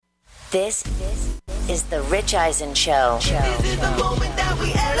This is the Rich Eisen Show. This is the moment that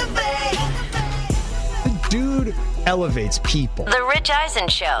we elevate. The dude elevates people. The Rich Eisen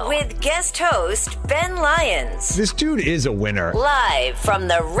Show with guest host Ben Lyons. This dude is a winner. Live from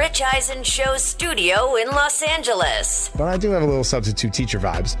the Rich Eisen Show studio in Los Angeles. But I do have a little substitute teacher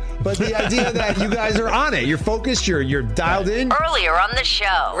vibes. But the idea that you guys are on it, you're focused, you're dialed in. Earlier on the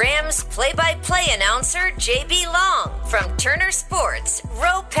show, Rams play-by-play announcer JB Long from Turner Sports,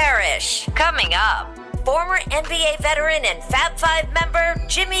 Roe Parrish. Coming up, former NBA veteran and Fab Five member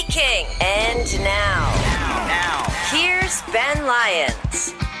Jimmy King. And now, here's Ben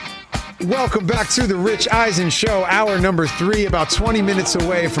Lyons. Welcome back to the Rich Eisen Show, hour number 3, about 20 minutes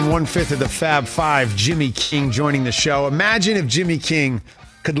away from 1/5 of the Fab Five. Jimmy King joining the show. Imagine if Jimmy King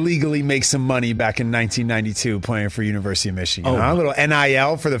could legally make some money back in 1992 playing for University of Michigan. A little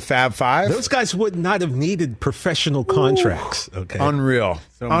NIL for the Fab Five. Those guys would not have needed professional contracts. Okay, Unreal.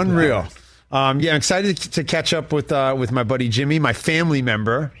 Unreal. I'm excited to catch up with my buddy Jimmy, my family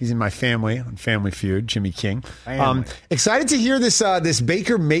member. He's in my family on Family Feud, Jimmy King. Excited to hear this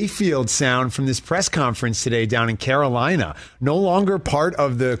Baker Mayfield sound from this press conference today down in Carolina. No longer part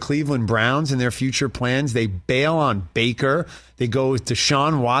of the Cleveland Browns and their future plans. They bail on Baker. They go with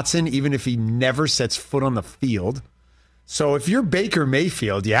Deshaun Watson, even if he never sets foot on the field. So if you're Baker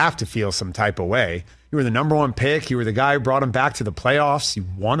Mayfield, you have to feel some type of way. You were the number 1 pick. You were the guy who brought him back to the playoffs. You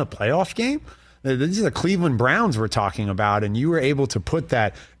won a playoff game. These are the Cleveland Browns we're talking about, and you were able to put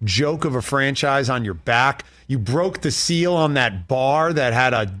that joke of a franchise on your back. You broke the seal on that bar that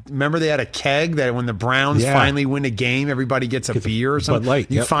had remember they had a keg that when the Browns finally win a game, everybody gets a beer or something. Bud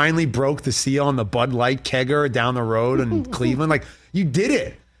Light, you finally broke the seal on the Bud Light kegger down the road in Cleveland. Like, you did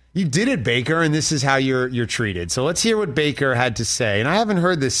it. You did it, Baker, and this is how you're treated. So let's hear what Baker had to say. And I haven't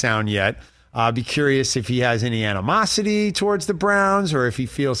heard this sound yet. I'll be curious if he has any animosity towards the Browns or if he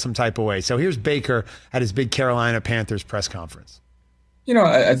feels some type of way. So here's Baker at his big Carolina Panthers press conference.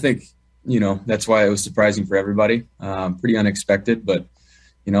 I think, that's why it was surprising for everybody. Pretty unexpected. But,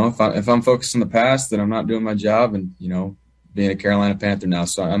 if I'm focused on the past, then I'm not doing my job and, being a Carolina Panther now.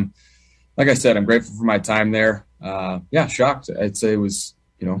 So like I said, I'm grateful for my time there. Shocked. I'd say it was,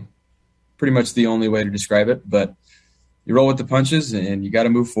 pretty much the only way to describe it. But you roll with the punches and you got to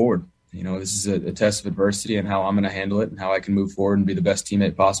move forward. This is a test of adversity and how I'm going to handle it and how I can move forward and be the best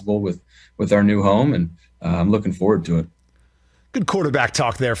teammate possible with our new home. And I'm looking forward to it. Good quarterback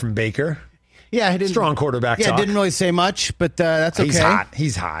talk there from Baker. Yeah, strong quarterback talk. Yeah, didn't really say much, but that's okay.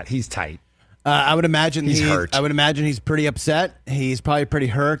 He's hot. He's tight. I would imagine he's hurt. I would imagine he's pretty upset. He's probably pretty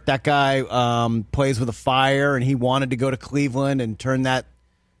hurt. That guy plays with a fire, and he wanted to go to Cleveland and turn that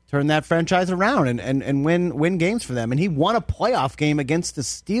franchise around and win games for them. And he won a playoff game against the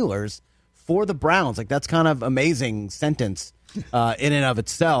Steelers for the Browns. Like, that's kind of amazing sentence in and of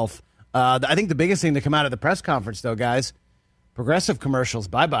itself. I think the biggest thing to come out of the press conference, though, guys, progressive commercials,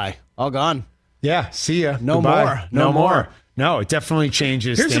 bye-bye, all gone. Yeah, see ya. No Goodbye. more. No more. No, it definitely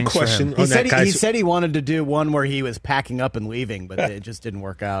changes Here's things a question for him. He said he wanted to do one where he was packing up and leaving, but it just didn't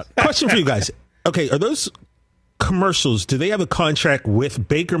work out. Question for you guys. Okay, are those commercials, do they have a contract with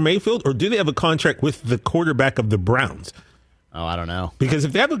Baker Mayfield or do they have a contract with the quarterback of the Browns? Oh, I don't know. Because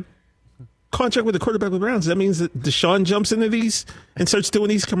if they have a contract with the quarterback of the Browns, that means that Deshaun jumps into these and starts doing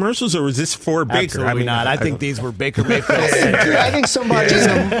these commercials, or is this for Baker? Absolutely not. I think these were Baker Mayfield. I think somebody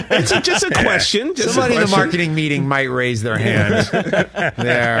it's just a question. Somebody in the marketing meeting might raise their hand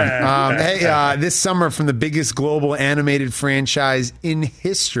there. This summer, from the biggest global animated franchise in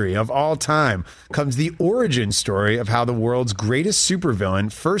history of all time, comes the origin story of how the world's greatest supervillain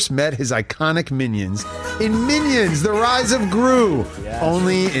first met his iconic minions in Minions: The Rise of Gru. Yes.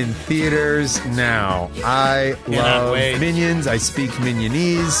 Only in theaters now. I love Minions. I speak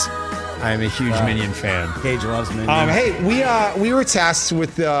Minionese. I'm a huge Minion fan. Cage loves Minions. Hey, we were tasked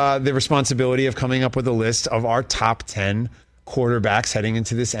with the responsibility of coming up with a list of our top 10 quarterbacks heading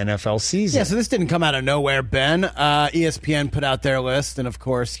into this NFL season. Yeah, so this didn't come out of nowhere, Ben. ESPN put out their list, and of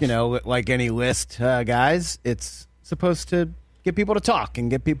course, like any list, guys, it's supposed to get people to talk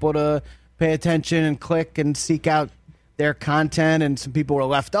and get people to pay attention and click and seek out their content, and some people were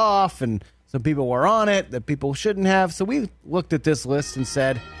left off, and some people were on it that people shouldn't have. So we looked at this list and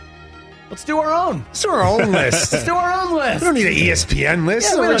said, let's do our own. Let's do our own list. Let's do our own list. We don't need an ESPN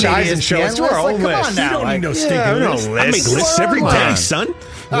list. Yeah, It's a Rich Eisen show. Let's do our own list. Come on now. You don't need no stinking list. list. I make lists every day, son.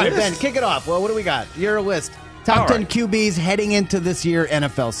 All right, Ben, kick it off. Well, what do we got? Your list. Top 10 QBs heading into this year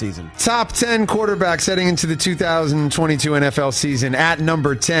NFL season. Top 10 quarterbacks heading into the 2022 NFL season. At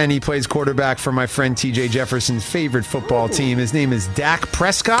number 10, he plays quarterback for my friend TJ Jefferson's favorite football team. His name is Dak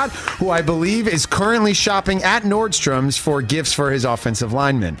Prescott, who I believe is currently shopping at Nordstrom's for gifts for his offensive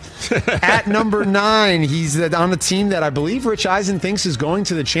linemen. At number 9, he's on the team that I believe Rich Eisen thinks is going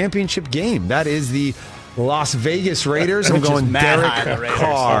to the championship game. That is the Las Vegas Raiders. I'm going Derek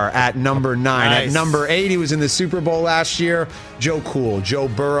Carr at number 9. Nice. At number 8, he was in the Super Bowl last year. Joe Cool, Joe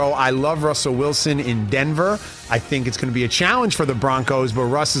Burrow. I love Russell Wilson in Denver. I think it's going to be a challenge for the Broncos, but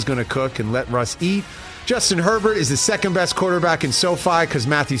Russ is going to cook and let Russ eat. Justin Herbert is the second best quarterback in SoFi because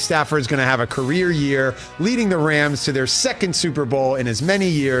Matthew Stafford is going to have a career year leading the Rams to their second Super Bowl in as many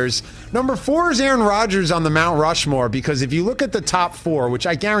years. Number 4 is Aaron Rodgers on the Mount Rushmore because if you look at the top 4, which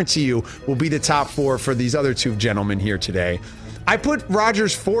I guarantee you will be the top 4 for these other two gentlemen here today, I put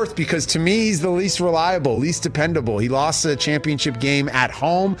Rodgers 4th because to me he's the least reliable, least dependable. He lost a championship game at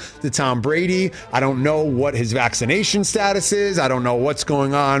home to Tom Brady. I don't know what his vaccination status is. I don't know what's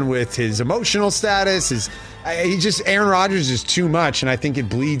going on with his emotional status. Aaron Rodgers is too much, and I think it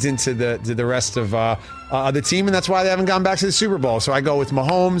bleeds into the rest of the team, and that's why they haven't gone back to the Super Bowl. So I go with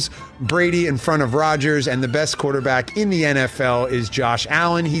Mahomes, Brady in front of Rodgers, and the best quarterback in the NFL is Josh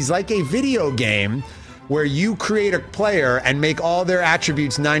Allen. He's like a video game where you create a player and make all their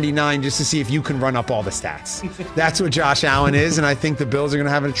attributes 99 just to see if you can run up all the stats. That's what Josh Allen is, and I think the Bills are going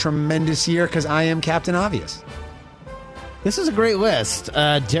to have a tremendous year because I am Captain Obvious. This is a great list.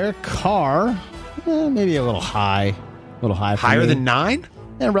 Derek Carr, maybe a little high. A little high for Higher me. than 9?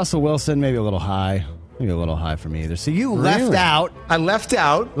 And Russell Wilson, maybe a little high. Maybe a little high for me either. So you left out. I left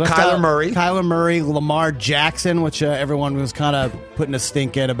out Kyler Murray. Lamar Jackson, which everyone was kind of putting a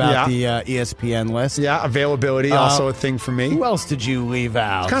stink in about the ESPN list. Yeah, availability, also a thing for me. Who else did you leave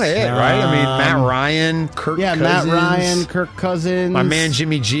out? Kind of it, right? I mean, Matt Ryan, Kirk Cousins. Matt Ryan, Kirk Cousins. My man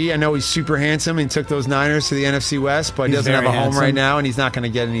Jimmy G. I know he's super handsome. He took those Niners to the NFC West, but he doesn't have a home right now, and he's not going to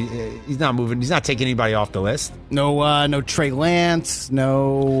get any. He's not moving. He's not taking anybody off the list. No Trey Lance.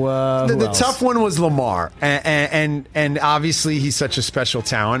 No. The tough one was Lamar, and obviously he's such a special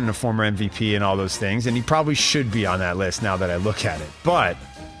talent and a former MVP and all those things, and he probably should be on that list now that I look at it. But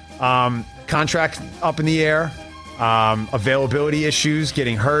contract up in the air, availability issues,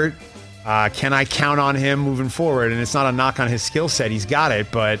 getting hurt. Can I count on him moving forward? And it's not a knock on his skill set; he's got it,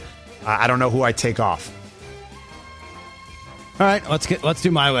 but I don't know who I take off. All right, let's do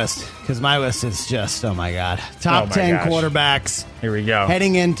my list because my list is just top 10 quarterbacks. Here we go.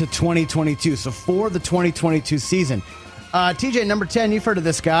 Heading into 2022. So for the 2022 season, TJ number 10. You've heard of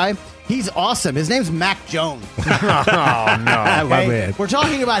this guy? He's awesome. His name's Mac Jones. Oh no, I love it. We're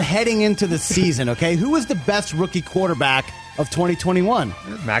talking about heading into the season. Okay, who was the best rookie quarterback of 2021?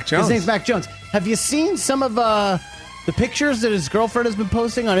 Mac Jones. His name's Mac Jones. Have you seen some of the pictures that his girlfriend has been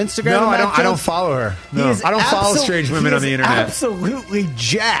posting on Instagram? No, I don't follow her. No, I don't follow strange women on the internet. Absolutely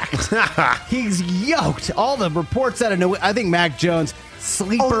jacked. He's yoked. All the reports out of I think Mac Jones,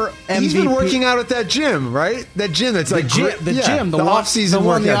 sleeper MVP. He's been working out at that gym, right? That gym that's like the gym, the off-season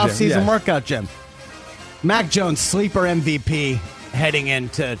workout gym. Mac Jones, sleeper MVP heading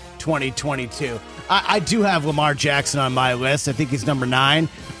into 2022. I do have Lamar Jackson on my list. I think he's number 9.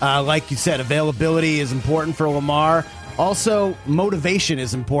 Like you said, availability is important for Lamar. Also, motivation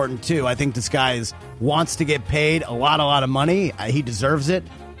is important, too. I think this guy wants to get paid a lot of money. He deserves it.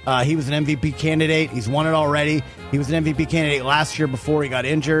 He was an MVP candidate. He's won it already. He was an MVP candidate last year before he got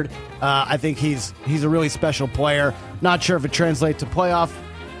injured. I think he's a really special player. Not sure if it translates to playoff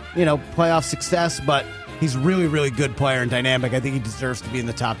success, but he's really, really good player and dynamic. I think he deserves to be in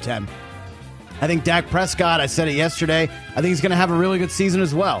the top 10. I think Dak Prescott, I said it yesterday, I think he's going to have a really good season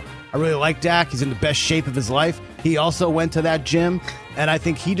as well. I really like Dak. He's in the best shape of his life. He also went to that gym, and I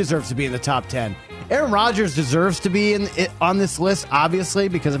think he deserves to be in the top 10. Aaron Rodgers deserves to be on this list, obviously,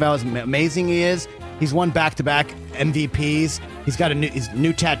 because of how amazing he is. He's won back-to-back MVPs. He's got his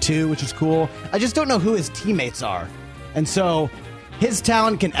new tattoo, which is cool. I just don't know who his teammates are. And so his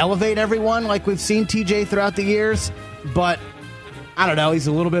talent can elevate everyone like we've seen TJ throughout the years, but I don't know. He's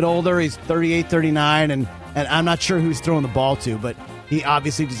a little bit older. He's 38, 39, and I'm not sure who he's throwing the ball to, but he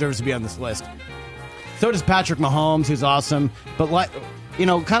obviously deserves to be on this list. So does Patrick Mahomes, who's awesome. But kind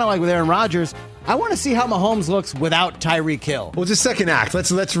of like with Aaron Rodgers, I want to see how Mahomes looks without Tyreek Hill. Well, it's a second act.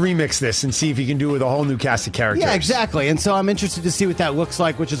 Let's remix this and see if he can do it with a whole new cast of characters. Yeah, exactly. And so I'm interested to see what that looks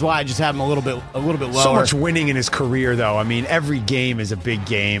like, which is why I just have him a little bit lower. So much winning in his career, though. I mean, every game is a big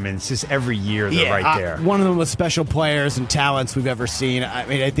game, and it's just every year they're right there. One of the most special players and talents we've ever seen. I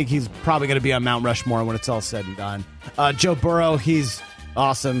mean, I think he's probably going to be on Mount Rushmore when it's all said and done. Joe Burrow, he's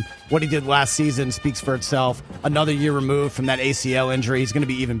awesome. What he did last season speaks for itself. Another year removed from that ACL injury. He's going to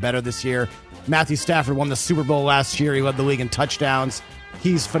be even better this year. Matthew Stafford won the Super Bowl last year. He led the league in touchdowns.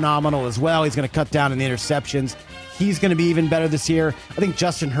 He's phenomenal as well. He's going to cut down on the interceptions. He's going to be even better this year. I think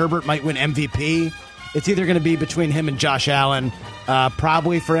Justin Herbert might win MVP. It's either going to be between him and Josh Allen,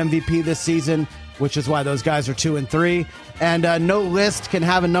 probably for MVP this season, which is why those guys are 2 and 3. And no list can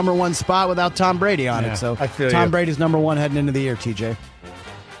have a number one spot without Tom Brady on it. So Tom Brady's number one heading into the year, TJ.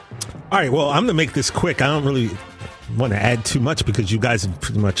 All right, well, I'm going to make this quick. I don't really want to add too much because you guys have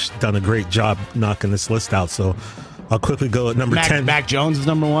pretty much done a great job knocking this list out. So I'll quickly go at number 10. Mac Jones is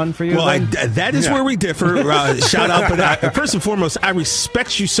number one for you? Well, that is where we differ. Shout out. But first and foremost, I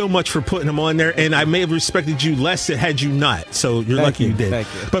respect you so much for putting him on there, and I may have respected you less had you not. So you're lucky you did.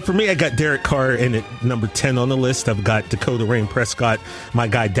 Thank you. But for me, I got Derek Carr in at number 10 on the list. I've got Dakota Rain Prescott, my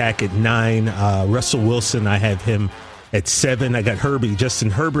guy Dak at 9. Russell Wilson, I have him at 7. I got Justin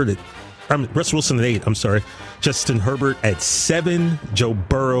Herbert at Russell Wilson at 8, I'm sorry. Justin Herbert at 7. Joe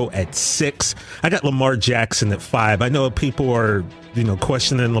Burrow at 6. I got Lamar Jackson at 5. I know people are,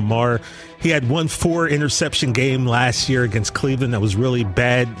 questioning Lamar. He had 1 4-interception game last year against Cleveland that was really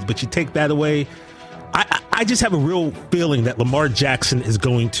bad, but you take that away. I just have a real feeling that Lamar Jackson is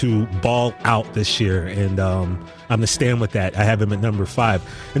going to ball out this year, and I'm going to stand with that. I have him at number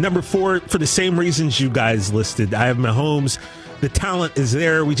 5. And number 4, for the same reasons you guys listed, I have Mahomes. The talent is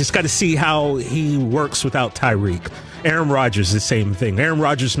there. We just got to see how he works without Tyreek. Aaron Rodgers, the same thing. Aaron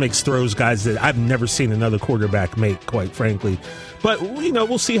Rodgers makes throws, guys, that I've never seen another quarterback make, quite frankly. But,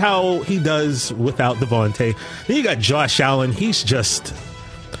 we'll see how he does without Devontae. Then you got Josh Allen. He's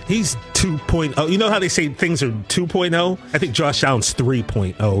 2.0. You know how they say things are 2.0? I think Josh Allen's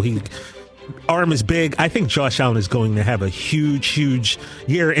 3.0. Arm is big. I think Josh Allen is going to have a huge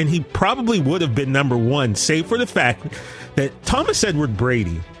year, and he probably would have been number 1, save for the fact that Thomas Edward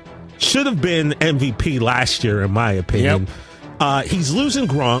Brady should have been MVP last year, in my opinion. Yep. He's losing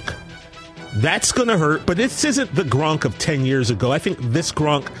Gronk. That's going to hurt, but this isn't the Gronk of 10 years ago. I think this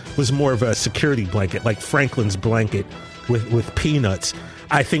Gronk was more of a security blanket, like Franklin's blanket with peanuts.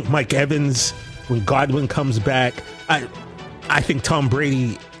 I think Mike Evans, when Godwin comes back, I think Tom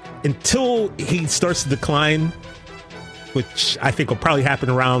Brady, until he starts to decline, which I think will probably happen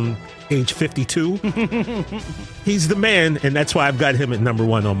around age 52, he's the man, and that's why I've got him at number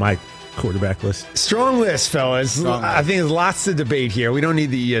 1 on my quarterback list. Strong list, fellas. I think there's lots to debate here. We don't need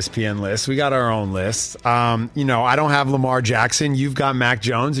the ESPN list. We got our own list. I don't have Lamar Jackson. You've got Mac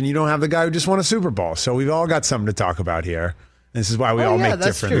Jones, and you don't have the guy who just won a Super Bowl. So we've all got something to talk about here. This is why we all make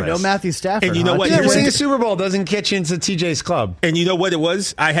different lists. No Matthew Stafford. And you know what? Yeah, winning a Super Bowl doesn't get you into TJ's club. And you know what it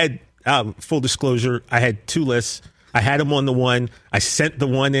was? I had, full disclosure, I had 2 lists. I had him on the one. I sent the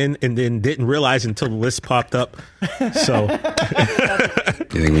one in and then didn't realize until the list popped up. So,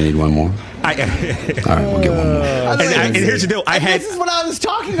 you think we need one more? All right, we'll get one more. And here's the deal. This is what I was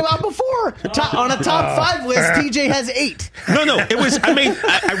talking about before. On a top 5 list, TJ has 8. No. It was.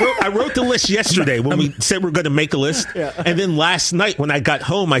 I wrote the list yesterday when we said we're going to make a list, and then last night when I got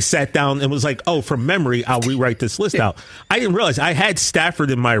home, I sat down and was like, "Oh, from memory, I'll rewrite this list out." I didn't realize I had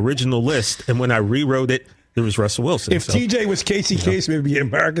Stafford in my original list, and when I rewrote it, there was Russell Wilson. If TJ was Casey Kasem, it would be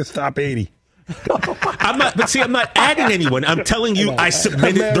America's top 80. I'm not adding anyone. I'm telling you, I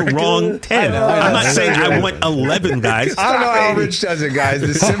submitted the wrong 10. I'm not saying I want 11 guys. I don't know how Rich does it, guys.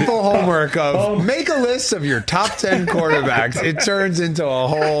 The simple homework of make a list of your top 10 quarterbacks. It turns into a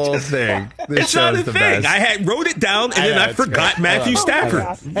whole thing. It's not a thing. I wrote it down, and then I forgot Matthew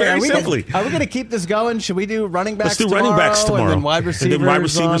Stafford. Very simply. Are we going to keep this going? Should we do running backs tomorrow? Let's do running backs tomorrow. And then wide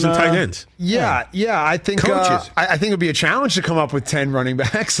receivers, and tight ends. Yeah. I think I think it would be a challenge to come up with 10 running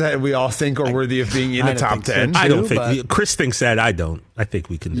backs that we all think are worthy of being in the top 10. I don't think. Chris thinks that. I don't. I think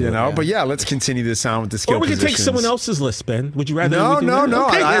we can do it. But let's continue this on with the skill positions. Or we can take someone else's list, Ben. Would you rather? No.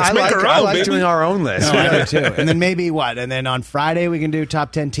 Okay, I like doing our own list. I do too. And then maybe what? And then on Friday we can do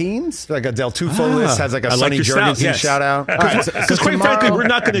top 10 teams. Like a Del Tufo list has like a Sonny Jurgensen shout out. Because quite frankly, we're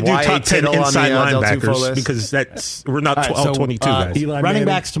not going to do top 10 inside linebackers because we're not all 22 guys. Running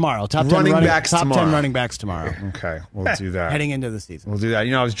backs tomorrow. Top 10 running backs tomorrow. Okay, we'll do that. Heading into the season. We'll do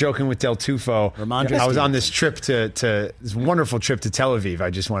that. I was joking with Del Tufo. I was on this trip to this wonderful trip to Tel Aviv. I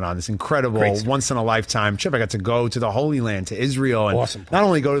just went on this incredible once in a lifetime trip. I got to go to the Holy Land, to Israel, and not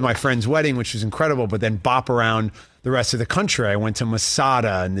only go to my friend's wedding, which was incredible, but then bop around the rest of the country. I went to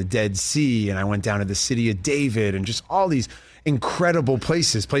Masada and the Dead Sea, and I went down to the city of David, and just all these incredible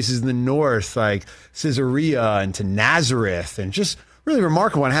places in the north like Caesarea and to Nazareth, and just really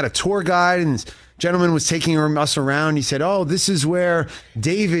remarkable. And I had a tour guide, and this gentleman was taking us around. He said, "Oh, this is where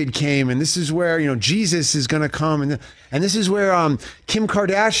David came, and this is where Jesus is going to come, and this is where Kim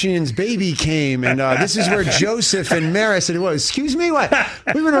Kardashian's baby came, and this is where Joseph and Mary." I said, "What? Excuse me? What?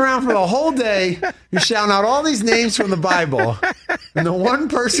 We've been around for the whole day. You're shouting out all these names from the Bible, and the one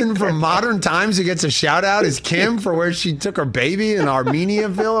person from modern times who gets a shout out is Kim for where she took her baby in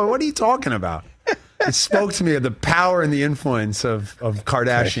Armeniaville. Or what are you talking about?" It spoke to me of the power and the influence of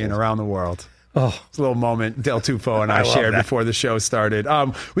Kardashian around the world. Oh, it's a little moment Del Tufo and I shared before the show started.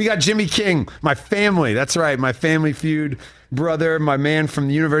 We got Jimmy King, my family. That's right, my Family Feud brother, my man from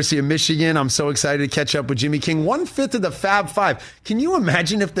the University of Michigan. I'm so excited to catch up with Jimmy King. 1/5 of the Fab Five. Can you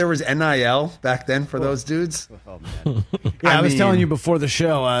imagine if there was NIL back then for those dudes? Oh, man. I was telling you before the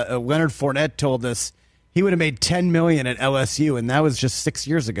show, Leonard Fournette told us he would have made $10 million at LSU, and that was just 6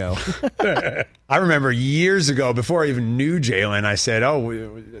 years ago. I remember years ago, before I even knew Jalen, I said, "Oh,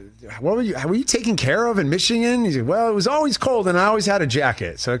 what were you taken care of in Michigan?" He said, "Well, it was always cold, and I always had a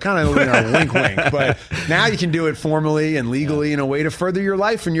jacket." So it kind of wink, wink. But now you can do it formally and legally in a way to further your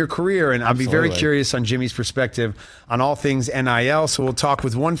life and your career. And I'll be very curious on Jimmy's perspective on all things NIL. So we'll talk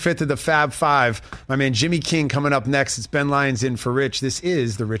with 1/5 of the Fab Five. My man Jimmy King coming up next. It's Ben Lyons in for Rich. This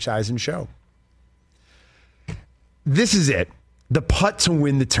is the Rich Eisen Show. This is it. The putt to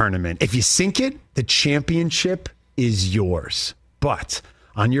win the tournament. If you sink it, the championship is yours. But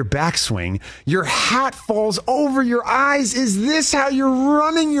on your backswing, your hat falls over your eyes. Is this how you're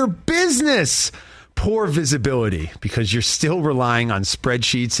running your business? Poor visibility because you're still relying on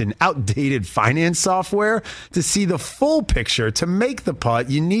spreadsheets and outdated finance software to see the full picture. To make the putt,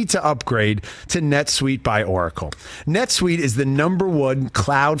 you need to upgrade to NetSuite by Oracle. NetSuite is the #1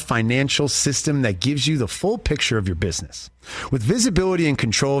 cloud financial system that gives you the full picture of your business. With visibility and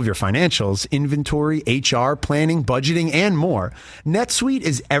control of your financials, inventory, HR, planning, budgeting, and more, NetSuite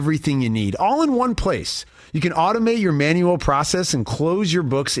is everything you need, all in one place. You can automate your manual process and close your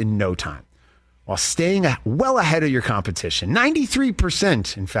books in no time, while staying well ahead of your competition.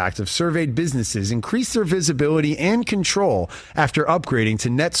 93%, in fact, of surveyed businesses increase their visibility and control after upgrading to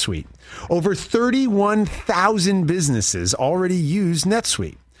NetSuite. Over 31,000 businesses already use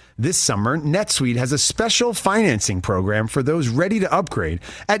NetSuite. This summer, NetSuite has a special financing program for those ready to upgrade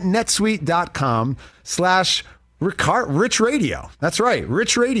at netsuite.com/Rich Radio. That's right,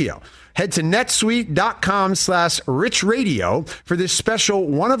 Rich Radio. Head to netsuite.com/Rich Radio for this special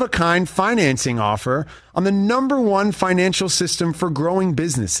one-of-a-kind financing offer on the #1 financial system for growing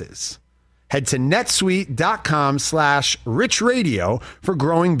businesses. Head to netsuite.com/Rich Radio for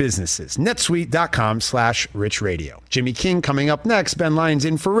growing businesses. netsuite.com/Rich Radio. Jimmy King coming up next. Ben Lyons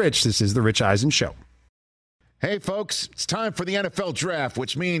in for Rich. This is the Rich Eisen Show. Hey, folks, it's time for the NFL Draft,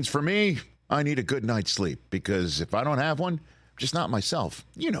 which means for me, I need a good night's sleep because if I don't have one, I'm just not myself.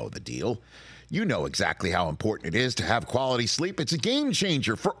 You know the deal. You know exactly how important it is to have quality sleep. It's a game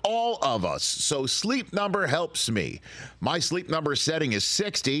changer for all of us. So Sleep Number helps me. My Sleep Number setting is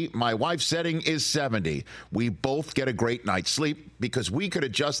 60. My wife's setting is 70. We both get a great night's sleep because we could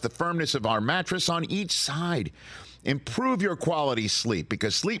adjust the firmness of our mattress on each side. Improve your quality sleep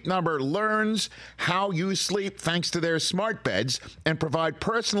because Sleep Number learns how you sleep thanks to their smart beds and provide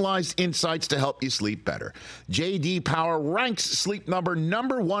personalized insights to help you sleep better. J.D. Power ranks Sleep Number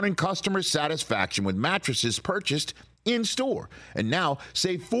 #1 in customer satisfaction with mattresses purchased in store. And now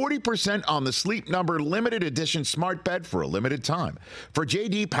save 40% on the Sleep Number limited edition smart bed for a limited time. For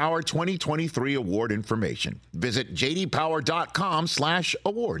J.D. Power 2023 award information, visit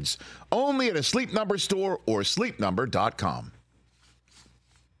jdpower.com/awards. Only at a Sleep Number store or sleepnumber.com.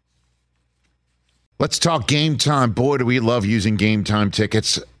 Let's talk Game Time. Boy, do we love using Game Time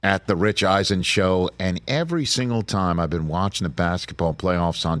tickets at the Rich Eisen Show. And every single time I've been watching the basketball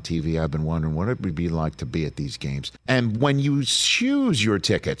playoffs on TV, I've been wondering what it would be like to be at these games. And when you choose your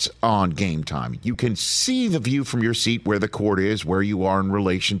tickets on Game Time, you can see the view from your seat where the court is, where you are in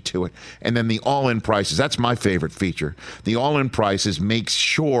relation to it. And then the all-in prices. That's my favorite feature. The all-in prices makes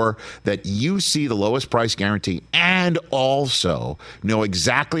sure that you see the lowest price guarantee and also know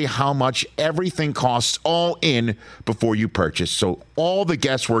exactly how much everything costs all in before you purchase. So all the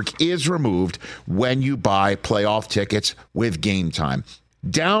guesswork is removed when you buy playoff tickets with Game Time.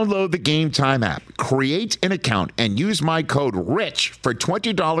 Download the Game Time app, create an account, and use my code RICH for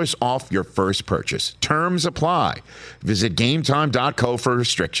 $20 off your first purchase. Terms apply. Visit GameTime.co for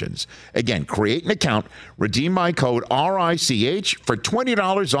restrictions. Again, create an account, redeem my code RICH for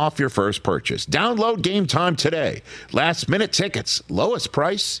 $20 off your first purchase. Download Game Time today. Last minute tickets, lowest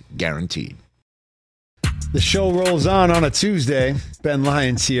price guaranteed. The show rolls on a Tuesday. Ben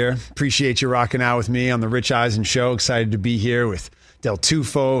Lyons here. Appreciate you rocking out with me on the Rich Eisen Show. Excited to be here with Del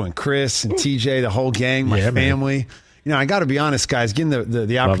Tufo and Chris and TJ, the whole gang, my family. Man. You know, I got to be honest, guys, getting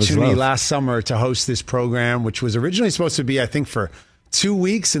the opportunity last summer to host this program, which was originally supposed to be, I think, for 2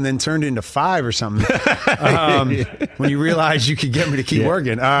 weeks and then turned into 5 or something. When you realized you could get me to keep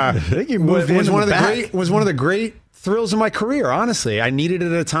working. I think you moved was one of the great thrills of my career, honestly. I needed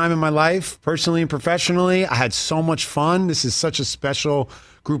it at a time in my life, personally and professionally. I had so much fun. This is such a special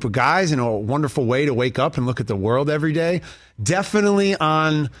group of guys and a wonderful way to wake up and look at the world every day. Definitely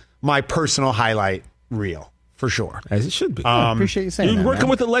on my personal highlight reel. For sure. As it should be. I appreciate you saying that. You're working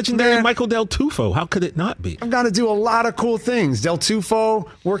man. with the legendary Michael Del Tufo. How could it not be? I've got to do a lot of cool things. Del Tufo,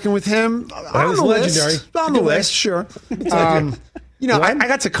 working with him. On the legendary. List. On the list, sure. You know, I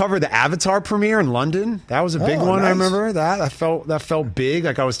got to cover the Avatar premiere in London. That was a big one. Nice. I remember that. That felt big.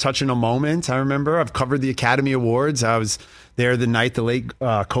 Like I was touching a moment. I remember. I've covered the Academy Awards. I was there the night the late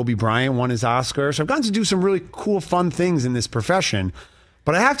Kobe Bryant won his Oscar. So I've gotten to do some really cool, fun things in this profession.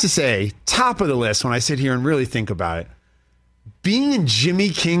 But I have to say, top of the list when I sit here and really think about it, being in Jimmy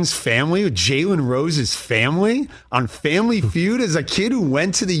King's family, with Jalen Rose's family, on Family Feud as a kid who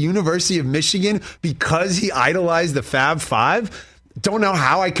went to the University of Michigan because he idolized the Fab Five. Don't know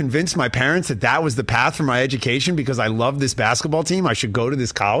how I convinced my parents that was the path for my education because I love this basketball team. I should go to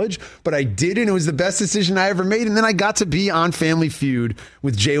this college, but I did, and it was the best decision I ever made. And then I got to be on Family Feud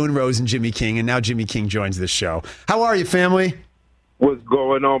with Jalen Rose and Jimmy King, and now Jimmy King joins this show. How are you, family? What's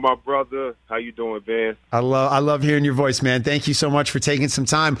going on, my brother? How you doing, man? I love hearing your voice, man. Thank you so much for taking some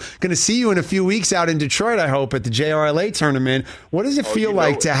time. Going to see you in a few weeks out in Detroit, I hope, at the JRLA tournament. What does it feel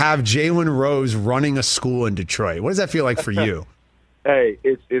like to have Jalen Rose running a school in Detroit? What does that feel like for you? Hey,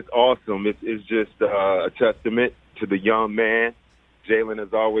 it's awesome. It's just a testament to the young man. Jalen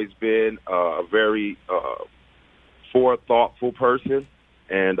has always been a very thoughtful person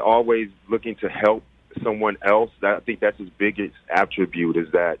and always looking to help someone else. I think that's his biggest attribute, is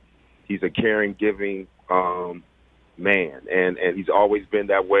that he's a caring, giving man, and he's always been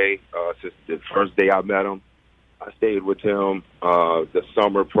that way since the first day I met him. I stayed with him the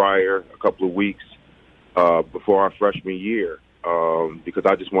summer prior, a couple of weeks before our freshman year, because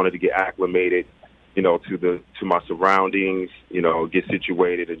I just wanted to get acclimated, to my surroundings, get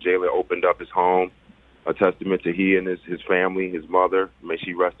situated. And Jalen opened up his home, a testament to he and his family, his mother, may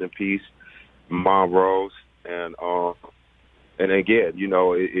she rest in peace, Mom Rose, and again,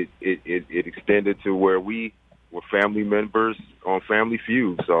 it extended to where we were family members on Family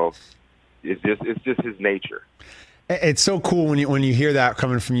Feud. So it's just his nature. It's so cool when you hear that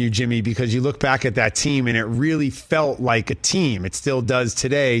coming from you, Jimmy, because you look back at that team and it really felt like a team. It still does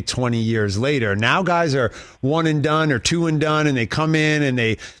today, 20 years later. Now guys are one and done or two and done, and they come in and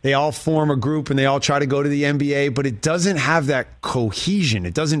they all form a group and they all try to go to the NBA, but it doesn't have that cohesion.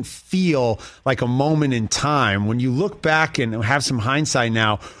 It doesn't feel like a moment in time. When you look back and have some hindsight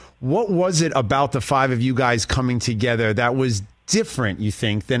now, what was it about the five of you guys coming together that was different, you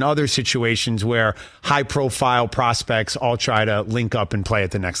think, than other situations where high-profile prospects all try to link up and play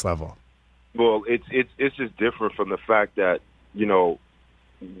at the next level? Well, it's just different from the fact that,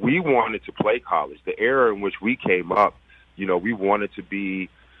 we wanted to play college. The era in which we came up, we wanted to be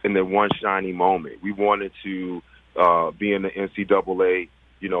in the one shiny moment. We wanted to be in the NCAA,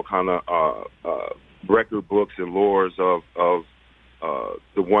 record books and lores of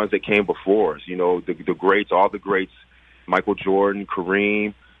the ones that came before us, the greats, all the greats, Michael Jordan,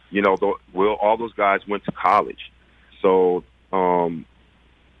 Kareem, all those guys went to college. So, only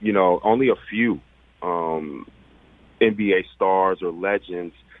a few NBA stars or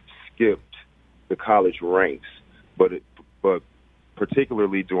legends skipped the college ranks. But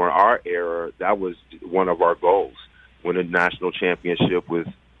particularly during our era, that was one of our goals: win a national championship with,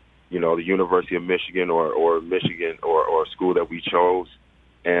 the University of Michigan or Michigan or a school that we chose,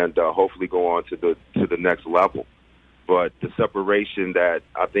 and hopefully go on to the next level. But the separation that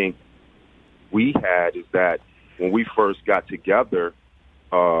I think we had is that when we first got together,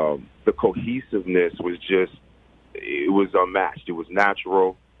 the cohesiveness was it was unmatched. It was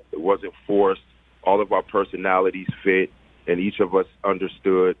natural. It wasn't forced. All of our personalities fit, and each of us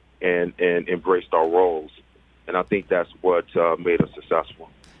understood and embraced our roles. And I think that's what made us successful.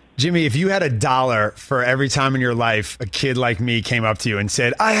 Jimmy, if you had $1 for every time in your life a kid like me came up to you and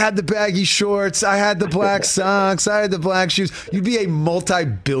said, I had the baggy shorts, I had the black socks, I had the black shoes, you'd be a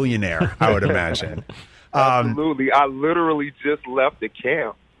multi-billionaire, I would imagine. Absolutely. I literally just left the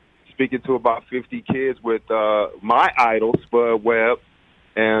camp speaking to about 50 kids with my idol, Spud Webb.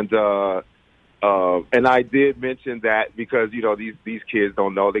 And I did mention that because, these kids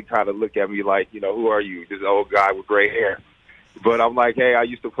don't know. They kind of look at me like, who are you? This old guy with gray hair. But I'm like, hey, I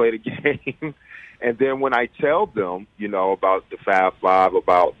used to play the game. And then when I tell them, about the Fab Five,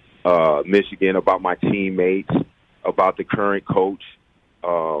 about Michigan, about my teammates, about the current coach,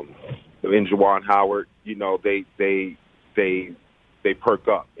 in Juwan Howard, they perk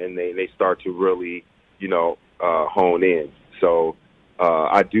up and they start to really, hone in. So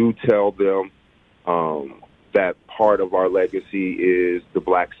I do tell them that part of our legacy is the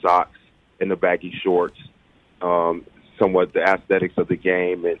black socks and the baggy shorts, somewhat the aesthetics of the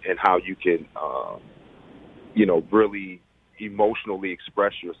game and how you can, really emotionally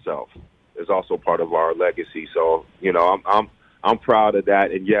express yourself is also part of our legacy. So, I'm proud of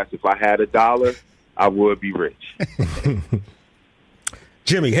that. And yes, if I had $1, I would be rich.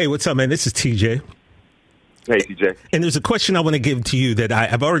 Jimmy, hey, what's up, man? This is TJ. Hey, TJ. And there's a question I want to give to you that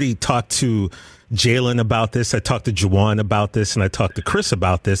I've already talked to Jalen about this. I talked to Juwan about this, and I talked to Chris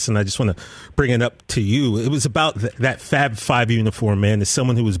about this, and I just want to bring it up to you. It was about that Fab Five uniform, man. As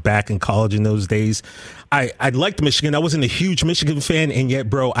someone who was back in college in those days, I liked Michigan. I wasn't a huge Michigan fan, and yet,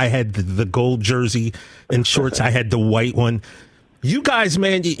 bro, I had the gold jersey and shorts. I had the white one. You guys,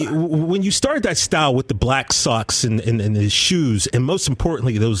 man, when you started that style with the black socks and the shoes, and most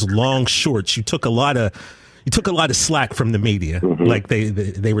importantly, those long shorts, you took a lot of slack from the media. Mm-hmm. Like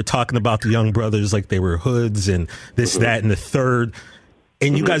they were talking about the young brothers like they were hoods and this, that, and the third.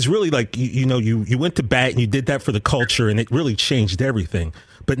 And you guys really you went to bat and you did that for the culture, and it really changed everything.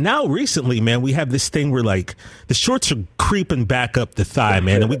 But now recently, man, we have this thing where like the shorts are creeping back up the thigh,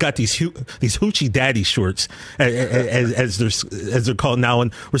 man, and we got these hoochie daddy shorts as they're called now,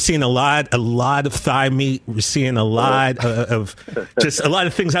 and we're seeing a lot of thigh meat. We're seeing a lot of just a lot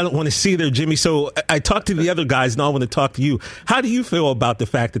of things I don't want to see there, Jimmy. So I talked to the other guys, and I want to talk to you. How do you feel about the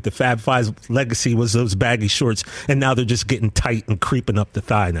fact that the Fab Five's legacy was those baggy shorts, and now they're just getting tight and creeping up the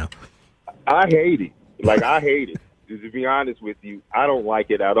thigh now? I hate it. I hate it. To be honest with you, I don't like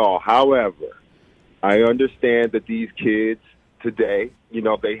it at all. However, I understand that these kids today,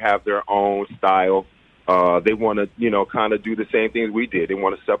 they have their own style. They want to, kind of do the same things we did. They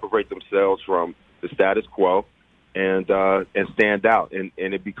want to separate themselves from the status quo and stand out, and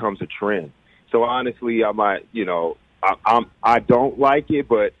it becomes a trend. So honestly, I don't like it,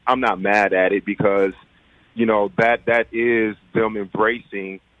 but I'm not mad at it because, that is them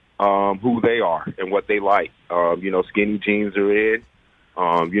embracing who they are and what they like. Skinny jeans are in.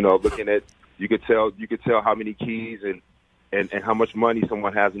 Looking at you could tell how many keys and how much money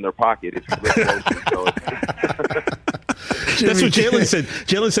someone has in their pocket if you look closely. That's what Jalen said.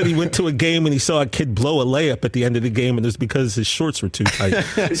 Jalen said he went to a game and he saw a kid blow a layup at the end of the game, and it was because his shorts were too tight.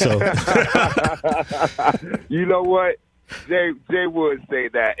 So, you know what? Jay would say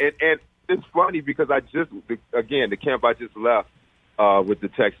that, and it's funny because the camp I just left. With the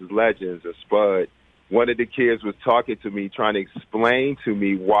Texas Legends or Spud, one of the kids was talking to me, trying to explain to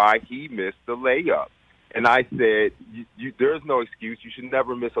me why he missed the layup. And I said, there's no excuse. You should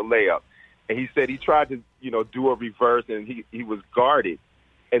never miss a layup. And he said he tried to, do a reverse, and he was guarded.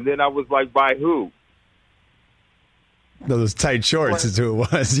 And then I was like, by who? Those tight shorts is who it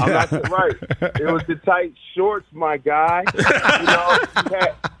was. Yeah. Right. It was the tight shorts, my guy.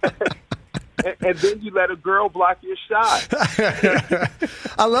 And then you let a girl block your shot.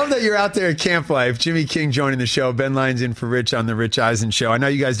 I love that you're out there at Camp Life. Jimmy King joining the show. Ben Lyons in for Rich on the Rich Eisen Show. I know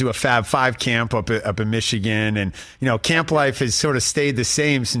you guys do a Fab Five camp up in Michigan, and Camp Life has sort of stayed the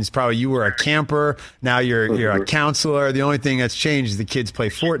same since probably you were a camper. Now you're a counselor. The only thing that's changed is the kids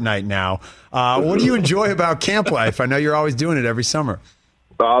play Fortnite now. What do you enjoy about Camp Life? I know you're always doing it every summer.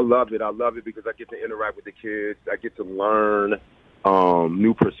 I love it. I love it because I get to interact with the kids. I get to learn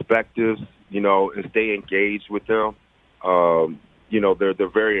new perspectives. And stay engaged with them. They're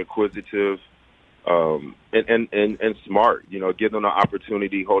very inquisitive and smart. Give them an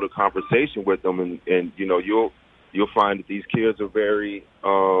opportunity, hold a conversation with them, and you'll find that these kids are very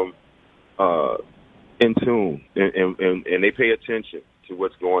in tune and they pay attention to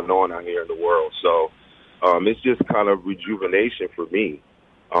what's going on out here in the world. So it's just kind of rejuvenation for me.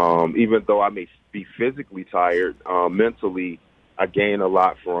 Even though I may be physically tired, mentally I gain a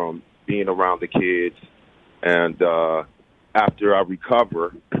lot from being around the kids, and after I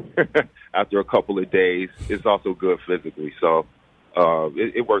recover, after a couple of days, it's also good physically. So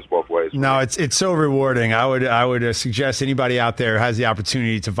it works both ways. No, it's so rewarding. I would suggest anybody out there who has the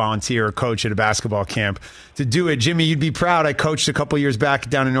opportunity to volunteer or coach at a basketball camp to do it. Jimmy, you'd be proud. I coached a couple years back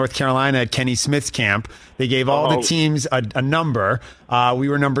down in North Carolina at Kenny Smith's camp. They gave all the teams a number. We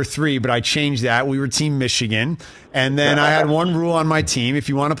were number 3, but I changed that. We were Team Michigan. And then I had one rule on my team. If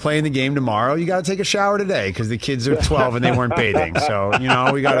you want to play in the game tomorrow, you got to take a shower today because the kids are 12 and they weren't bathing. So,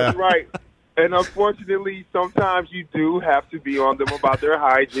 we got to. That's right. And unfortunately, sometimes you do have to be on them about their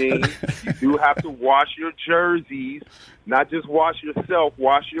hygiene. You do have to wash your jerseys, not just wash yourself,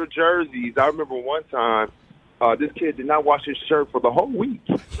 wash your jerseys. I remember one time, this kid did not wash his shirt for the whole week.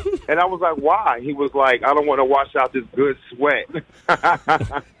 And I was like, why? He was like, I don't want to wash out this good sweat.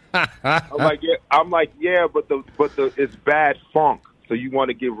 I'm like, yeah, but it's bad funk, so you want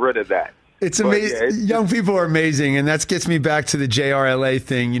to get rid of that. It's amazing. Young people are amazing, and that gets me back to the JRLA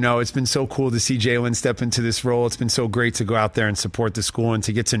thing. You know, it's been so cool to see Jalen step into this role. It's been so great to go out there and support the school and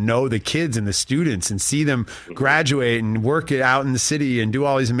to get to know the kids and the students and see them graduate and work it out in the city and do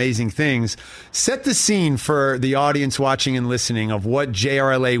all these amazing things. Set the scene for the audience watching and listening of what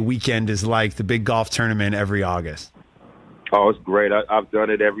JRLA weekend is like, the big golf tournament every August. Oh, it's great. I've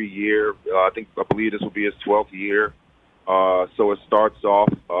done it every year. I believe this will be his 12th year. So it starts off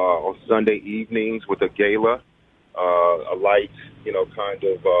on Sunday evenings with a gala, a light, kind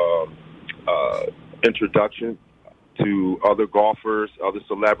of introduction to other golfers, other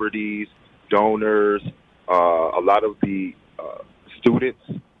celebrities, donors. A lot of the students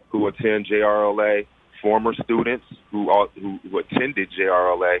who attend JRLA, former students who attended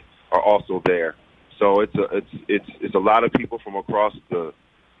JRLA, are also there. So it's a lot of people from across the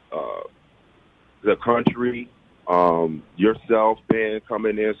country. Yourself, Ben,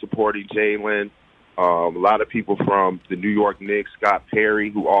 coming in supporting Jalen. A lot of people from the New York Knicks, Scott Perry,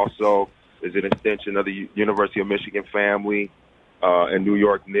 who also is an extension of the University of Michigan family and New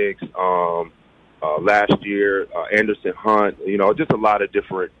York Knicks. Last year, Anderson Hunt. Just a lot of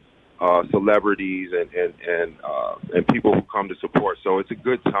different celebrities and people who come to support. So it's a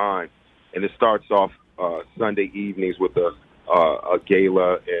good time, and it starts off Sunday evenings with a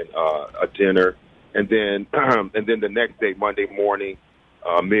gala and a dinner. And then the next day, Monday morning,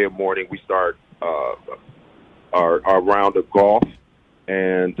 mid-morning, we start our round of golf,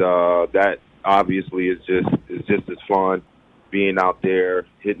 and that obviously is just as fun, being out there,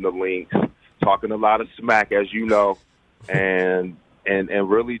 hitting the links, talking a lot of smack, as you know, and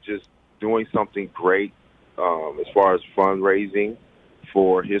really just doing something great as far as fundraising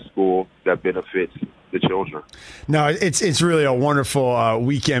for his school that benefits the children. No, it's really a wonderful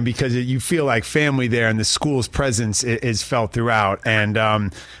weekend because you feel like family there, and the school's presence is felt throughout. And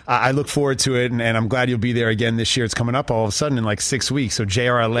I look forward to it, and I'm glad you'll be there again this year. It's coming up all of a sudden in like 6 weeks. So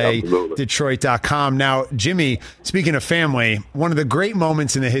JRLADetroit.com. Now, Jimmy, speaking of family, one of the great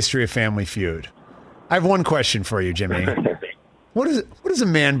moments in the history of Family Feud. I have one question for you, Jimmy. What does a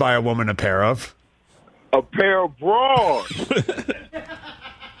man buy a woman a pair of? A pair of bras.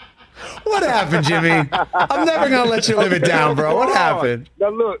 What happened, Jimmy? I'm never going to let you live it down, bro. What happened? Now,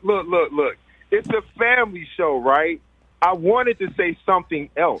 look. It's a family show, right? I wanted to say something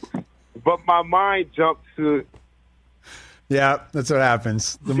else, but my mind jumped to... Yeah, that's what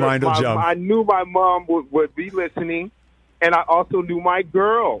happens. The mind will jump. I knew my mom would be listening, and I also knew my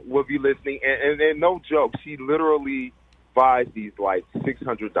girl would be listening. And no joke, she literally buys these, like,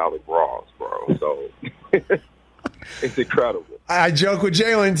 $600 bras, bro. So... It's incredible. I joke with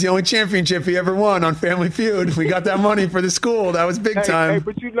Jalen. It's the only championship he ever won on Family Feud. We got that money for the school. That was big time. Hey,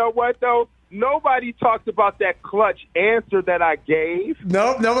 but you know what, though? Nobody talked about that clutch answer that I gave.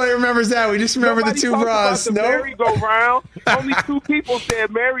 Nope, nobody remembers that. We just remember the two bras. Nope. Merry-go-round. Only 2 people said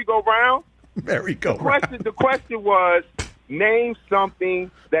merry-go-round. Merry-go-round. The question was, name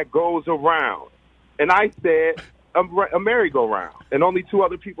something that goes around. And I said a merry-go-round. And only 2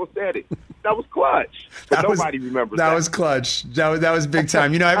 other people said it. That was clutch. But nobody remembers that. That was clutch. That was big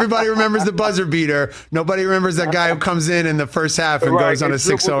time. Everybody remembers the buzzer beater. Nobody remembers that guy who comes in the first half and goes on a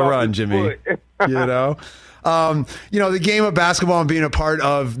 6-0 run, Jimmy. The game of basketball and being a part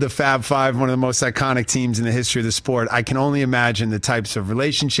of the Fab Five, one of the most iconic teams in the history of the sport, I can only imagine the types of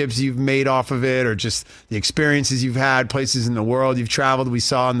relationships you've made off of it, or just the experiences you've had, places in the world you've traveled. We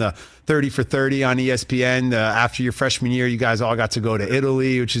saw in the 30 for 30 on ESPN. After your freshman year, you guys all got to go to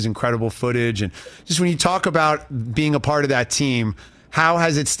Italy, which is incredible footage. And just when you talk about being a part of that team, how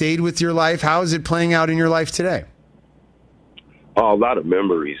has it stayed with your life? How is it playing out in your life today? A lot of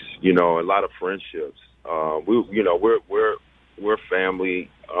memories, a lot of friendships. We're family,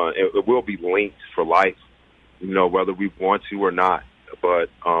 and it will be linked for life, whether we want to or not. But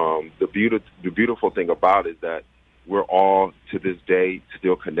the beautiful thing about it is that we're all to this day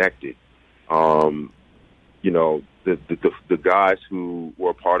still connected. The guys who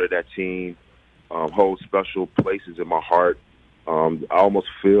were part of that team hold special places in my heart. I almost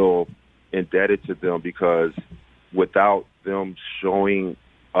feel indebted to them because without them showing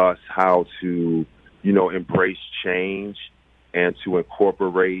us how to, embrace change and to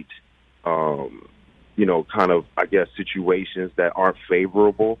incorporate, situations that aren't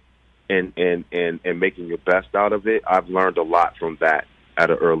favorable and making your best out of it. I've learned a lot from that at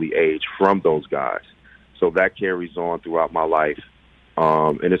an early age from those guys. So that carries on throughout my life.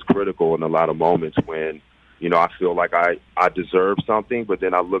 And it's critical in a lot of moments when, I feel like I deserve something, but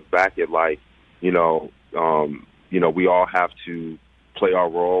then I look back at we all have to play our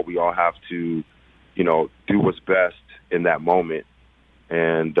role. We all have to, do what's best in that moment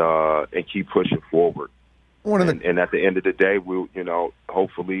and keep pushing forward. And at the end of the day, we'll,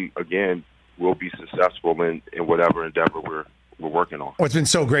 hopefully, again, we'll be successful in whatever endeavor we're working on. Well, it's been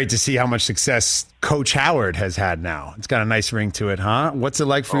so great to see how much success Coach Howard has had now. It's got a nice ring to it, huh? What's it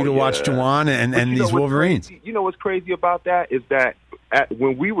like for you to watch Juwan and these Wolverines? You know what's crazy about that is that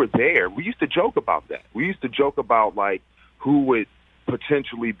when we were there, we used to joke about that. We used to joke about, who would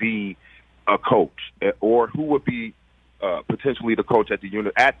potentially be a coach or who would be potentially the coach at the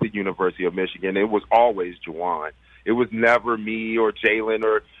University of Michigan. It was always Juwan. It was never me or Jalen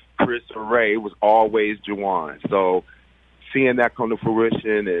or Chris or Ray. It was always Juwan. So seeing that come to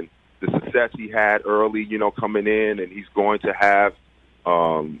fruition and the success he had early, coming in, and he's going to have,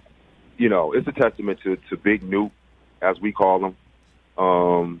 it's a testament to Big Nuke, as we call him.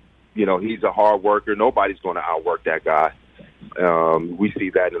 He's a hard worker. Nobody's going to outwork that guy. We see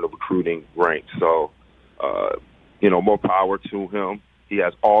that in the recruiting ranks. So, more power to him. He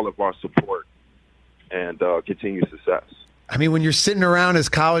has all of our support and continued success. I mean, when you're sitting around as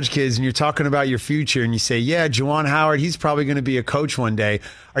college kids and you're talking about your future and you say, yeah, Juwan Howard, he's probably going to be a coach one day.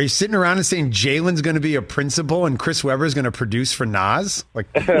 Are you sitting around and saying Jalen's going to be a principal and Chris Webber's going to produce for Nas?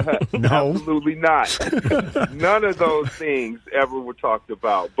 No. Absolutely not. None of those things ever were talked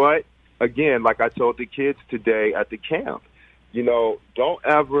about. But, again, like I told the kids today at the camp, don't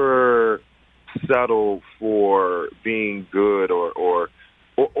ever settle for being good or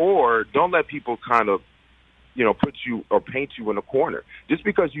don't let people kind of, put you or paint you in a corner. Just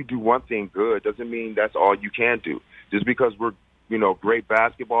because you do one thing good doesn't mean that's all you can do. Just because we're, great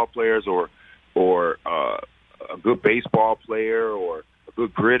basketball players or a good baseball player or a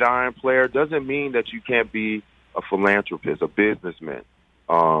good gridiron player doesn't mean that you can't be a philanthropist, a businessman,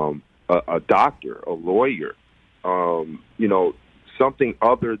 a doctor, a lawyer, something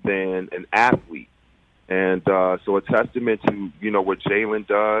other than an athlete. And so a testament to, what Jalen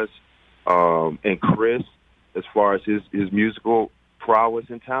does and Chris, as far as his musical prowess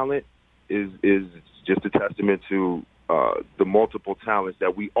and talent, is just a testament to the multiple talents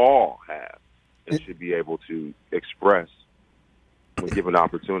that we all have and should be able to express when given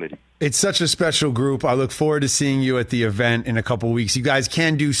opportunity. It's such a special group. I look forward to seeing you at the event in a couple weeks. You guys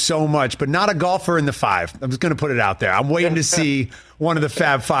can do so much, but not a golfer in the five. I'm just going to put it out there. I'm waiting to see one of the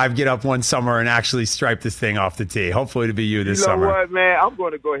Fab Five get up one summer and actually stripe this thing off the tee. Hopefully it'll be you this summer. You know what, man? I'm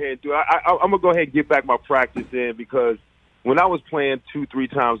going to go ahead and do it. I'm going to go ahead and get back my practice in because when I was playing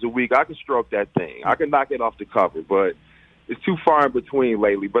 2-3 times a week, I could stroke that thing. I could knock it off the cover, but it's too far in between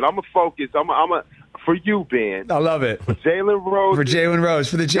lately. But I'm going to focus. For you, Ben. I love it. For Jalen Rose. For Jalen Rose.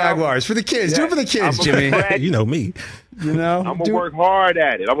 For the Jaguars. For the kids. Do it for the kids, Jimmy. You know me. I'm going to work hard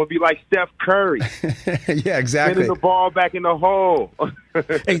at it. I'm going to be like Steph Curry. Yeah, exactly. Sending the ball back in the hole.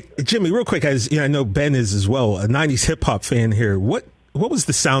 Hey, Jimmy, real quick, as I know Ben is as well, a 90s hip-hop fan here. What was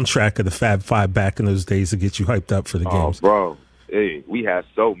the soundtrack of the Fab Five back in those days to get you hyped up for the games? Oh, bro. Hey, we had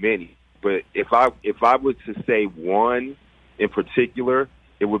so many. But if I was to say one in particular,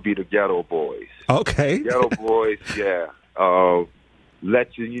 it would be the Ghetto Boys. Okay. Ghetto Boys, yeah.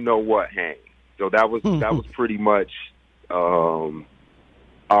 Let you know what hang. So that was pretty much our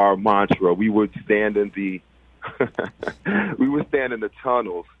mantra. We would stand in the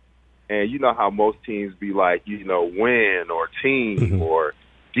tunnels, and you know how most teams be like, win or team or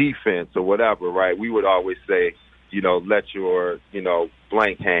defense or whatever, right? We would always say, let your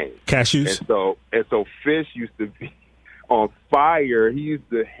blank hang. Cashews. And so Fish used to be on fire. He used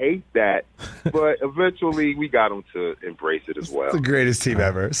to hate that, but eventually we got him to embrace it as well. It's the greatest team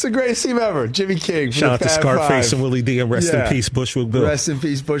ever. It's the greatest team ever. Jimmy King. Shout out to Scarface and Willie D, and rest in peace, Bushwick Bill. Rest in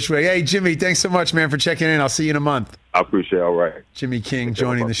peace, Bushwick. Hey, Jimmy, thanks so much, man, for checking in. I'll see you in a month. I appreciate it. All right. Jimmy King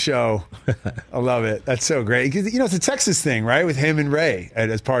joining the show. I love it. That's so great. Because, it's a Texas thing, right, with him and Ray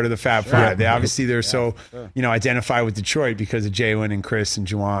as part of the Fab Five. They obviously, they're identify with Detroit because of Jalen and Chris and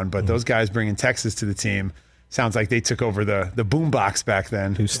Juwan, but those guys bringing Texas to the team. Sounds like they took over the boombox back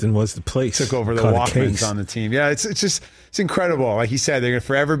then. Houston was the place. Took over the Walkmans on the team. Yeah, it's incredible. Like you said, they're going to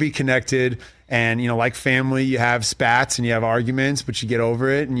forever be connected. And, like family, you have spats and you have arguments, but you get over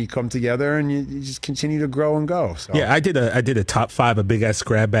it and you come together and you just continue to grow and go. So. Yeah, I did a top 5, a big-ass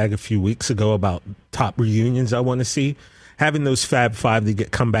grab bag a few weeks ago about top reunions I want to see. having those Fab Five to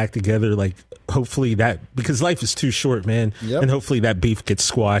come back together, like hopefully that, because life is too short, man. Yep. And hopefully that beef gets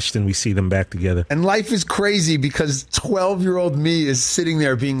squashed and we see them back together. And life is crazy because 12-year-old me is sitting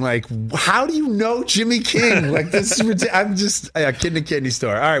there being like, how do you know Jimmy King? Like, this is ridiculous. I'm just kid in a candy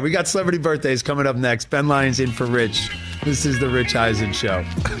store. All right, we got celebrity birthdays coming up next. Ben Lyons in for Rich. This is the Rich Eisen Show.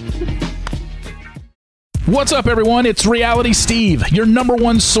 What's up, everyone? It's Reality Steve, your number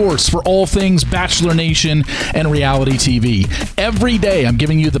one source for all things Bachelor Nation and reality TV. Every day, I'm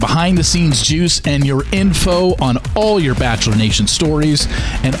giving you the behind-the-scenes juice and your info on all your Bachelor Nation stories,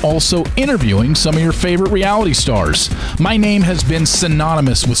 and also interviewing some of your favorite reality stars. My name has been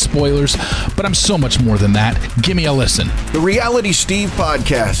synonymous with spoilers, but I'm so much more than that. Give me a listen. The Reality Steve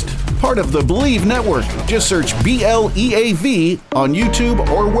Podcast, part of the Believe Network. Just search BLEAV on YouTube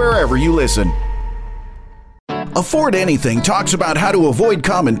or wherever you listen. Afford Anything talks about how to avoid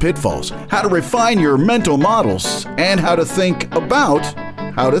common pitfalls, how to refine your mental models, and how to think about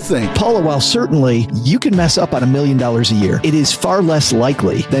how to think. Paula, while certainly you can mess up on $1 million a year, it is far less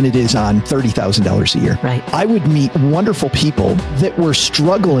likely than it is on $30,000 a year. Right. I would meet wonderful people that were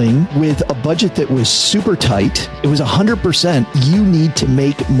struggling with a budget that was super tight. It was 100%. You need to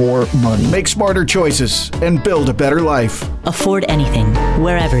make more money. Make smarter choices and build a better life. Afford Anything,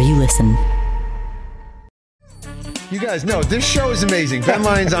 wherever you listen. You guys know this show is amazing. Ben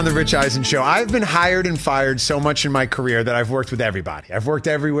Lyons on the Rich Eisen Show. I've been hired and fired so much in my career that I've worked with everybody. I've worked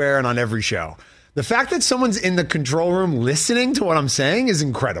everywhere and on every show. The fact that someone's in the control room listening to what I'm saying is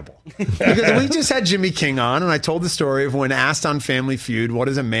incredible. Because we just had Jimmy King on, and I told the story of when asked on Family Feud, what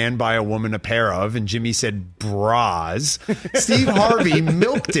does a man buy a woman a pair of? And Jimmy said, bras. Steve Harvey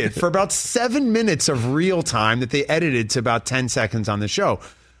milked it for about 7 minutes of real time that they edited to about 10 seconds on the show.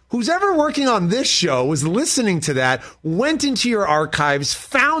 Who's ever working on this show was listening to that, went into your archives,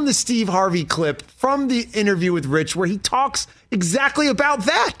 found the Steve Harvey clip from the interview with Rich where he talks exactly about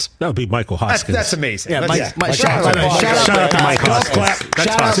that. That would be Michael Hoskins. That's amazing. Yeah, Shout out to Mike Hoskins.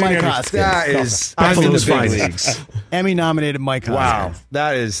 Shout out Mike Hoskins. That is, I'm in the big leagues. Emmy-nominated Mike Hoskins. Wow.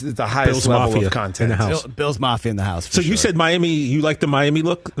 That is the highest Bill's level Mafia of content. in the house. Bill's Mafia in the house. So you said Miami, you like the Miami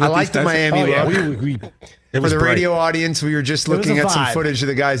look? I like the Miami look. For the bright. radio audience, we were just looking at some footage of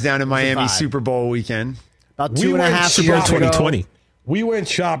the guys down in Miami Super Bowl weekend. About 2.5 Super Bowl 2020. We went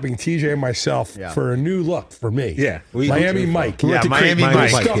shopping, TJ and myself, for a new look for me. Yeah. Miami Mike. Yeah, Miami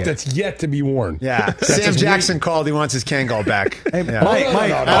Mike. Stuff that's yet to be worn. Yeah. Sam Jackson called. He wants his Kangol back. Hey, Yeah.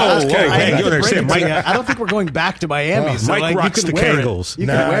 Mike. You understand, Mike? I don't think we're going back to Miami. So Mike rocks the Kangles. You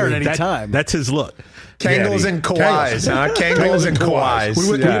can wear it anytime. That's his look. Kangles and Kawhis, huh? Kangles and Kawhis. We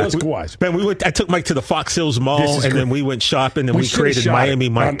went to Kawhis. Man, I took Mike to the Fox Hills Mall, and then we went shopping, and we created Miami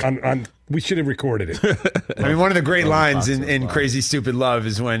Mike. We should have recorded it. I mean, one of the great lines in Crazy Stupid Love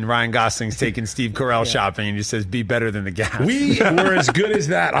is when Ryan Gosling's taking Steve Carell shopping, and he says, "Be better than the gas." We were as good as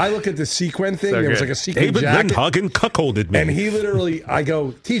that. I look at the sequin thing. There was like a sequin David jacket. Lindhagen cuckolded me. And he literally, I go,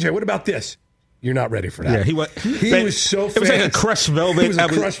 TJ, what about this? You're not ready for that. Yeah, he was so fancy. It was like a crushed velvet. It was a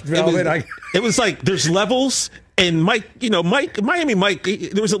crushed velvet. It was like there's levels. And Miami Mike,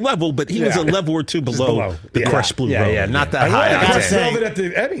 there was a level, but he was a level or two below the crushed blue velvet. Yeah, not that high. I crushed velvet at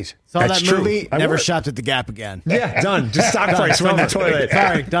the Emmys. Saw that movie, never shopped at the Gap again. Yeah, done. Just stock price went in the toilet.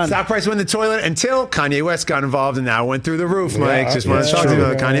 Sorry, done. Stock price went in the toilet until Kanye West got involved, and now went through the roof, Mike. Just wanted to talk to you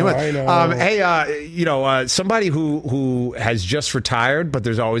about Kanye West. Hey, somebody who has just retired, but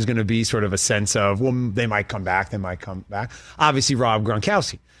there's always going to be sort of a sense of, well, they might come back, they might come back. Obviously, Rob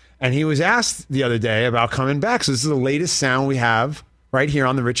Gronkowski. And he was asked the other day about coming back. So this is the latest sound we have right here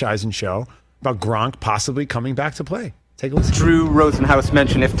on the Rich Eisen Show about Gronk possibly coming back to play. Take a listen. Drew Rosenhaus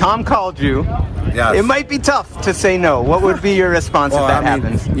mentioned if Tom called you, it might be tough to say no. What would be your response if that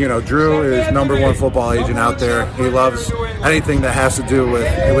happens? You know, Drew is #1 football agent out there. He loves anything that has to do with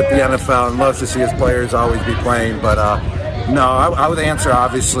the NFL and loves to see his players always be playing. But no, I would answer,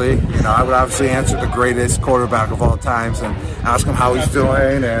 obviously. I would obviously answer the greatest quarterback of all times and ask him how he's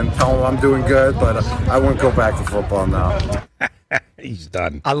doing and tell him I'm doing good. But I wouldn't go back to football now. He's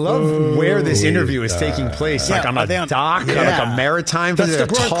done. I love where this interview is taking place. Like on a dock, on like a maritime. That's the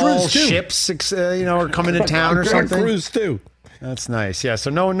Grand tall Cruise, too. ships, are coming to town or Grand something. Cruise too. That's nice. Yeah. So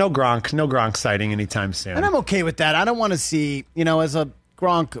no Gronk sighting anytime soon. And I'm okay with that. I don't want to see, as a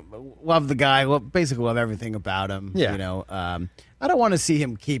Gronk, love the guy, basically love everything about him. Yeah. I don't want to see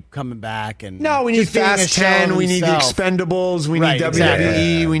him keep coming back. And no, we need Fast 10. We need the Expendables. We need WWE.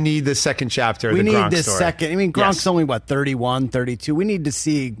 Exactly. We need the second chapter of the Gronk story. We need this second. I mean, Gronk's only, 31, 32. We need to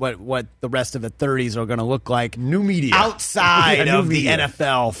see what the rest of the 30s are going to look like. New media. Outside of the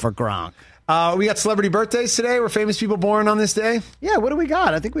NFL for Gronk. We got celebrity birthdays today. Were famous people born on this day? Yeah, what do we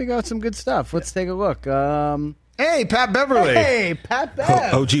got? I think we got some good stuff. Let's take a look. Hey, Pat Beverly. Hey, Pat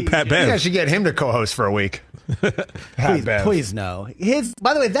Bev. OG Pat Bev. I should get him to co-host for a week. Please no.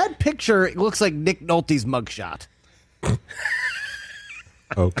 By the way, that picture looks like Nick Nolte's mugshot.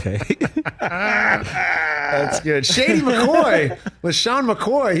 Okay. That's good. Shady McCoy. LaShawn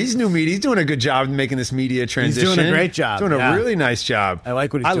McCoy. He's new media. He's doing a good job making this media transition. He's doing a great job. Doing a really nice job. I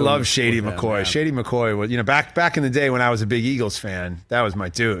like what he's doing. I love Shady McCoy. Yeah. Shady McCoy was, back in the day when I was a big Eagles fan, that was my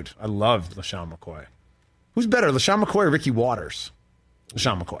dude. I loved LaShawn McCoy. Who's better, LaShawn McCoy or Ricky Waters?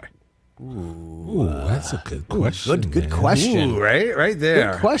 LaShawn McCoy. Ooh, that's a good question. Good question. Ooh, right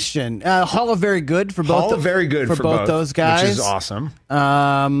there. Good question. Hall of very good for both. Very good for both those guys, which is awesome.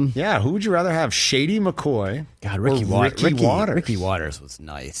 Yeah, who would you rather have, Shady McCoy? God, Ricky Waters. Ricky Waters was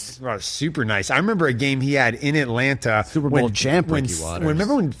nice. Super nice. I remember a game he had in Atlanta. Super Bowl champ Ricky Waters.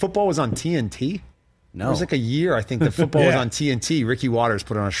 Remember when football was on TNT? No, it was like a year. I think the football was on TNT. Ricky Waters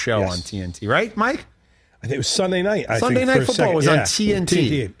put on a show on TNT, right, Mike? I think it was Sunday night. Sunday Night Football was on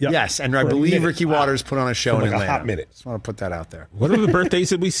TNT. Yep. Yes, and I believe Ricky Waters put on a show in Atlanta. A hot minute. Just want to put that out there. What are the birthdays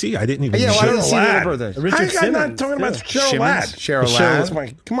that we see? I didn't even. Yeah, why didn't see the birthdays? I'm not talking about Cheryl Ladd. Cheryl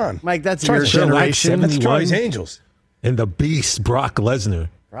Ladd. Come on, Mike. That's your generation. That's Charlie's Angels. And the Beast, Brock Lesnar.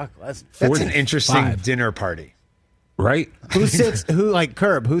 That's an interesting dinner party. Right? Who sits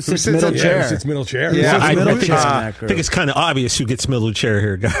Curb? Who sits middle chair? Who sits middle chair? Yeah, I think it's kind of obvious who gets middle chair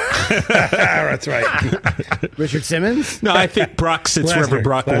here, guys. That's right. Richard Simmons? No, I think Brock sits wherever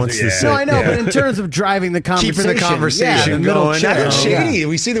Brock wants to sit. No, I know, but in terms of driving the conversation, keeping the conversation going. Shady.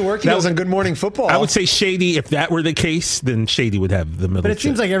 We see the working on Good Morning Football. I would say Shady. If that were the case, then Shady would have the middle. But it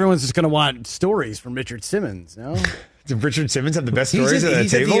seems like everyone's just going to want stories from Richard Simmons. No. Did Richard Simmons have the best stories at the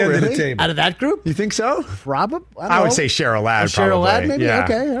table? End of the table. Out of that group? You think so? Probably. I would say Cheryl Ladd. Cheryl Ladd, maybe? Yeah.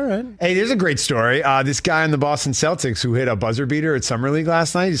 Okay, all right. Hey, there's a great story. This guy in the Boston Celtics who hit a buzzer beater at Summer League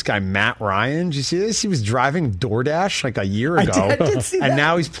last night, this guy Matt Ryan. Did you see this? He was driving DoorDash like a year ago. I did see that. And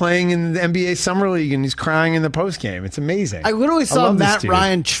now he's playing in the NBA Summer League and he's crying in the postgame. It's amazing. I literally saw Matt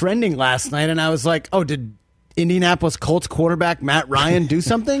Ryan trending last night and I was like, oh, did Indianapolis Colts quarterback Matt Ryan do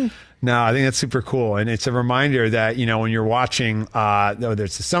something? No, I think that's super cool. And it's a reminder that, when you're watching, whether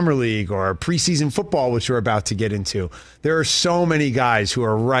it's the Summer League or preseason football, which we're about to get into, there are so many guys who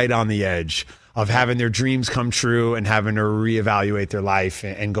are right on the edge of having their dreams come true and having to reevaluate their life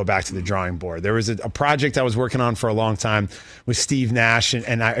and go back to the drawing board. There was a project I was working on for a long time with Steve Nash,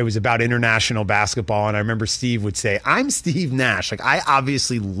 and it was about international basketball. And I remember Steve would say, I'm Steve Nash. Like, I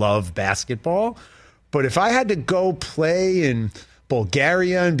obviously love basketball, but if I had to go play in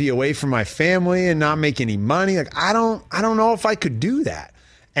Bulgaria and be away from my family and not make any money, like I don't know if I could do that.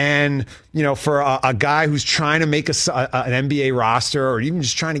 And for a guy who's trying to make an NBA roster or even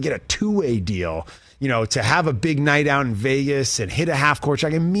just trying to get a two-way deal, to have a big night out in Vegas and hit a half-court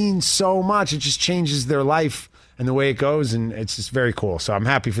shot, it means so much. It just changes their life and the way it goes, and it's just very cool. So I'm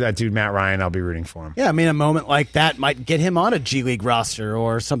happy for that dude, Matt Ryan. I'll be rooting for him. Yeah, I mean, a moment like that might get him on a G League roster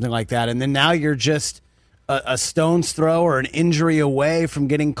or something like that, and then now you're just a stone's throw or an injury away from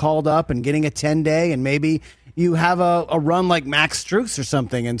getting called up and getting a 10-day, and maybe you have a run like Max Strus or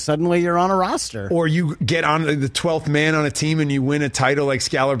something, and suddenly you're on a roster. Or you get on the 12th man on a team and you win a title like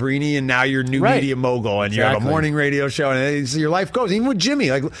Scalabrini, and now you're new media mogul, and you have a morning radio show, and your life goes. Even with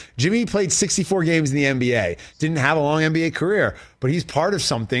Jimmy. Like, Jimmy played 64 games in the NBA, didn't have a long NBA career, but he's part of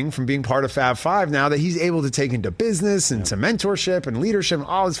something from being part of Fab Five now that he's able to take into business and to mentorship and leadership and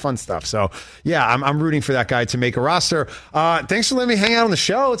all this fun stuff. So, yeah, I'm rooting for that guy to make a roster. Thanks for letting me hang out on the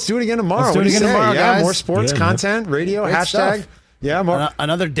show. Let's do it again tomorrow. Let's do it again tomorrow, guys. More sports content, radio, Great hashtag. Stuff. Yeah, more.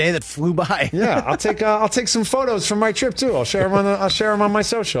 Another day that flew by. Yeah, I'll take some photos from my trip too. I'll share them on my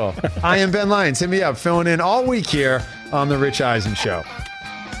social. I am Ben Lyons. Hit me up, filling in all week here on the Rich Eisen Show.